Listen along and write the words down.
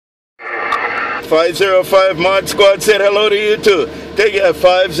505 Mod Squad said hello to you too. Take it at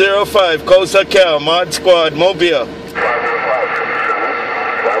 505 Costa Cal Mod Squad Mobile.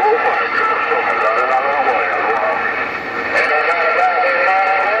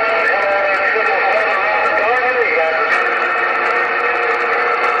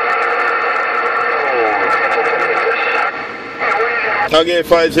 Okay,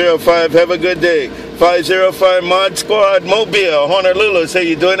 505, have a good day. 505 Mod Squad Mobile, Honolulu, say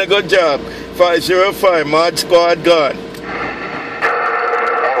you're doing a good job. 505 Mod Squad gone.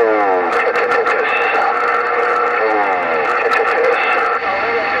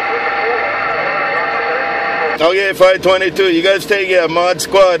 Okay, 522, you guys take care. Mod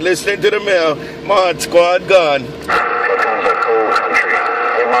Squad, listening to the mail. Mod Squad gone. Here comes a cold country.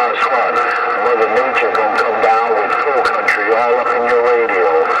 Hey, Mod Squad, Mother Nature gonna come down with cold country all up in your radio.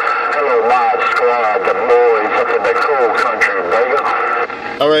 Hello, Mod Squad, the boys up in the cold country, baby.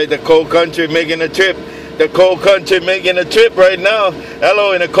 All right, the cold country making a trip. The cold country making a trip right now.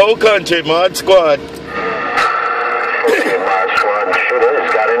 Hello, in the cold country, Mod Squad. Okay, Mod Squad, shooters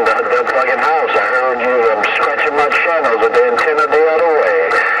got into the fucking house. I heard you scratching my channels with the antenna the other way.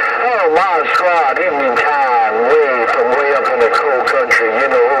 Oh, Mod Squad, evening time, way up in the cold country. You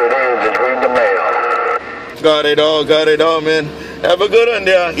know who it is, it's reading the mail. Got it all, man. Have a good one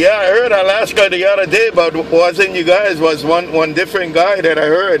there. Yeah, I heard Alaska the other day, but wasn't you guys, was one different guy that I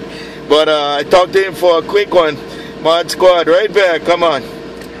heard. But I talked to him for a quick one. Mod Squad, right back, come on. Shoot,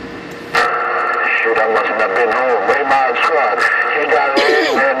 I must have been home. Hey, Mod Squad, he got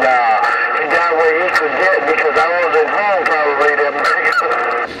home and he got where he could get because I wasn't home probably that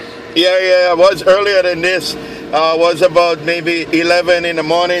night. Yeah, I was earlier than this. Was about maybe 11 in the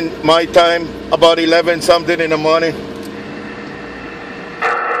morning, my time. About 11 something in the morning.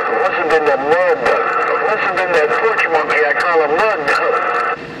 Must have been that mud duck. Must have been that porch monkey I call a mud duck.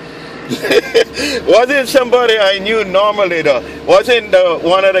 Wasn't somebody I knew normally though? Wasn't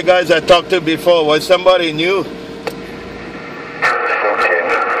one of the guys I talked to before? Was somebody new? Okay.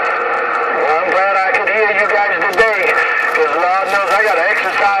 Well, I'm glad I could hear you guys today. Because Lord knows I got to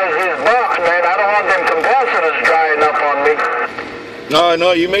exercise this box, man. I don't want them capacitors drying up on me.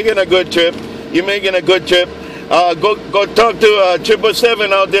 No, you're making a good trip. You're making a good trip. Go talk to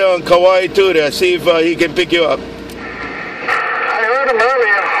 777 out there on Kauai too there. See if he can pick you up. I heard him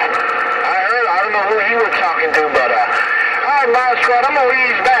earlier. I don't know who he was talking to, but all right, Mod Squad, I'm gonna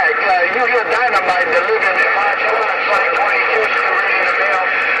ease back. You hear Dynamite delivering at Mod Squad, Flight 22 still reading the mail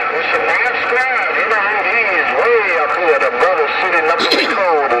with some ModSquad. You know who he is? Way up here. The brother sitting up in the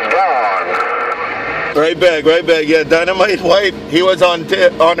cold is gone. Right back. Yeah, Dynamite White. He was on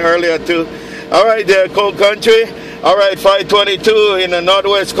earlier too. All right, there, cold country. All right, 522 in the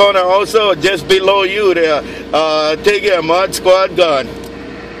northwest corner also, just below you there. Take care, Mod Squad gone.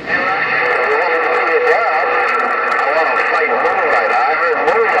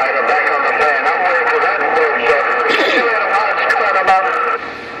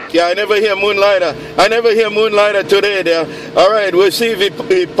 Yeah, I never hear Moonlighter today there. All right, we'll see if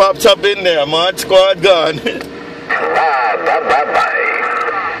he pops up in there. Mod Squad gone. Bye.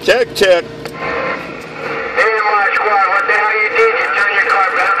 Check. Hey, Mod Squad, what the hell you did? You turned your car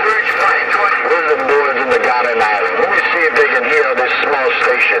backwards? Flight 20. Where's the boys in the Garden Island? Let me see if they can hear this small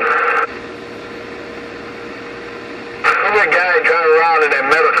station. Who's that guy driving around in that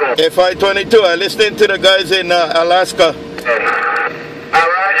medical? Hey, 522, I listening to the guys in Alaska.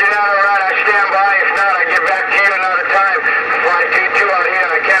 Roger that, all right, I stand by. If not, I get back to you another time. Flight 22 out here,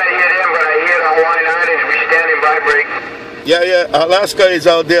 and I can't hear them, but I hear the Hawaiian Islands. We standing by break. Yeah, Alaska is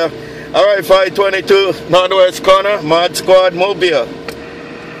out there. All right, 522, northwest corner, Mod Squad Mobile.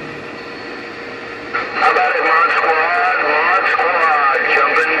 How about it, Mod Squad,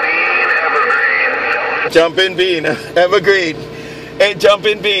 Jumpin' Bean, Evergreen. Hey,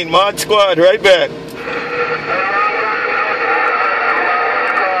 Jumpin' Bean, Mod Squad, right back.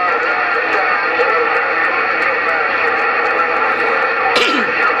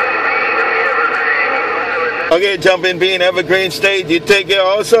 Okay, Jumpin' Bean, Evergreen State. You take care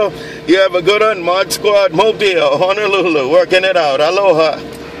also. You have a good one. Mod Squad, Mobile, Honolulu, working it out. Aloha. And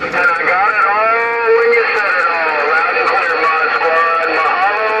I got it all when you said it all. Loud and clear, Mod Squad.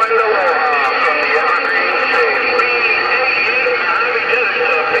 Mahalo and aloha from the Evergreen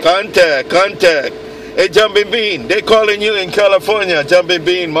State. Contact. Hey, Jumpin' Bean, they calling you in California. Jumpin'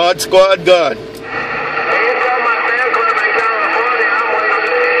 Bean, Mod Squad gone.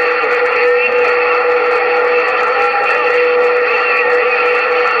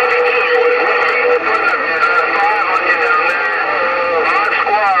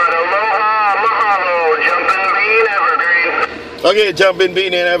 Okay, Jumping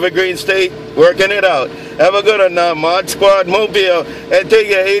Bean in Evergreen State, working it out. Have a good one now, Mod Squad Mobile. And take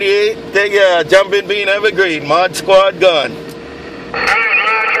your 88, take your Jumping Bean Evergreen. Mod Squad gone.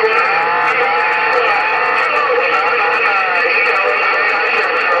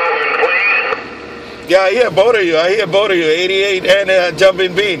 Yeah, I hear both of you. 88 and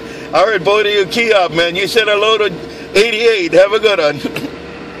Jumping Bean. I heard both of you key up, man. You said hello to 88. Have a good one.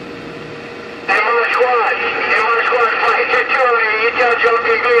 ModSquad, you tell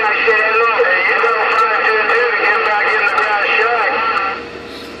Jumping Bean I said hello. You know 522 to get back in the grass shack.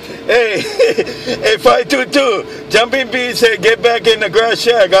 Hey, 522. Jumping Bean said get back in the grass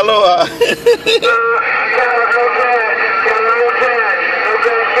shack. Aloha.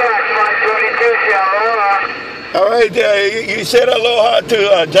 All right, you said aloha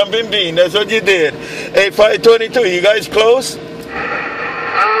to Jumping Bean. That's what you did. Hey, 522, you guys close? Not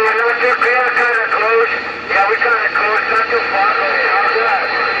too, kind of close. Yeah, we kind of close. Not too far. How's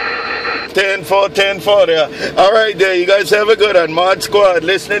that? 10-4 there. All right, there. You guys have a good one. Mod Squad,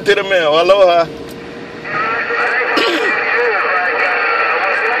 listening to the mail. Aloha. Where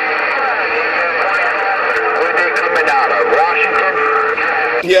they coming out of? Washington?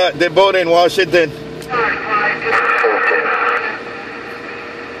 Yeah, they're both in Washington.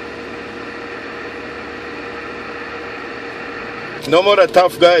 No more the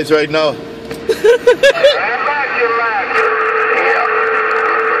tough guys right now. Alright,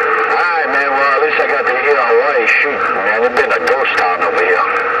 man, well, at least I got to hear Hawaii shooting, man. It's been a ghost town over here.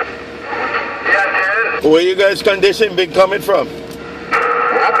 Yeah, Where you guys' condition been coming from?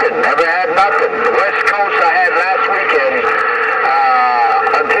 nothing. Never had nothing. The West Coast I had last weekend.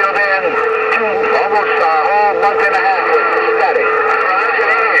 Until then, almost a whole month and a half was steady.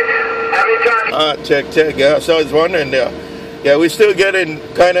 Every time. Check. Yeah, so I was wondering there. Yeah, we're still getting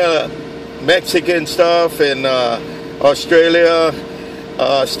kind of Mexican stuff and Australia,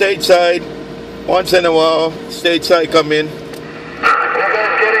 stateside. Once in a while, stateside come in. You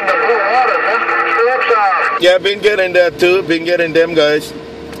guys getting the blue waters, huh? Yeah, been getting that too. Been getting them guys.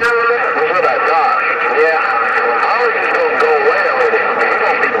 That's what I thought. Yeah. How is this going to go away already? You're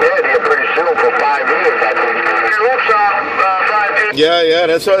going to be dead here pretty soon for 5 years, I think. 5 years. Yeah,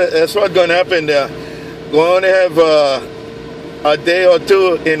 that's what's going to happen there. We're going to have a day or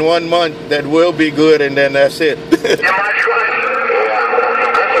two in 1 month that will be good, and then that's it. Yeah, that's all right.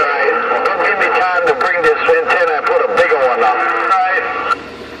 Don't give me time to bring this antenna and put a bigger one up. Right?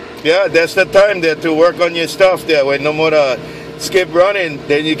 Yeah, that's the time there to work on your stuff there. When no more skip running,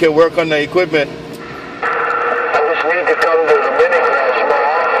 then you can work on the equipment. I just need to come to the mini grass more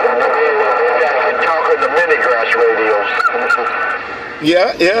often. I can talk on the mini grass radios.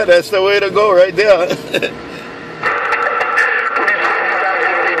 Yeah, that's the way to go right there.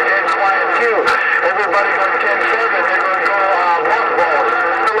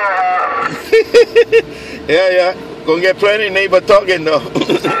 Yeah. Gonna get plenty of neighbor talking though. You know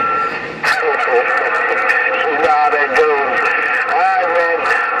how that goes. Alright, man.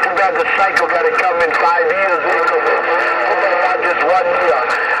 Too bad the cycle got to come in 5 years. Not just 1 year.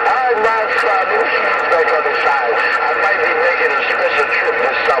 Alright, man. Let me see you back on the side. I might be making a special trip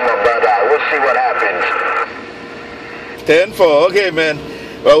this summer, but we'll see what happens. 10-4. Okay, man.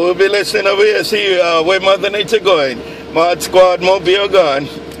 Well, we'll be listening over here. See where Mother Nature going. Mod Squad Mobile gone.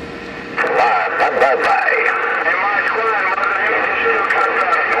 Bye-bye.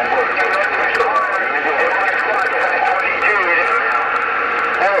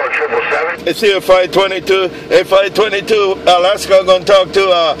 It's here 522. Hey, 522, Alaska gonna talk to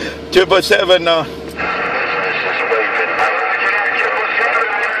 777 now. You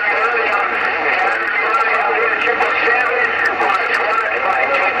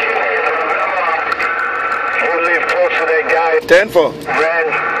live close to that guy. 10-4. Ran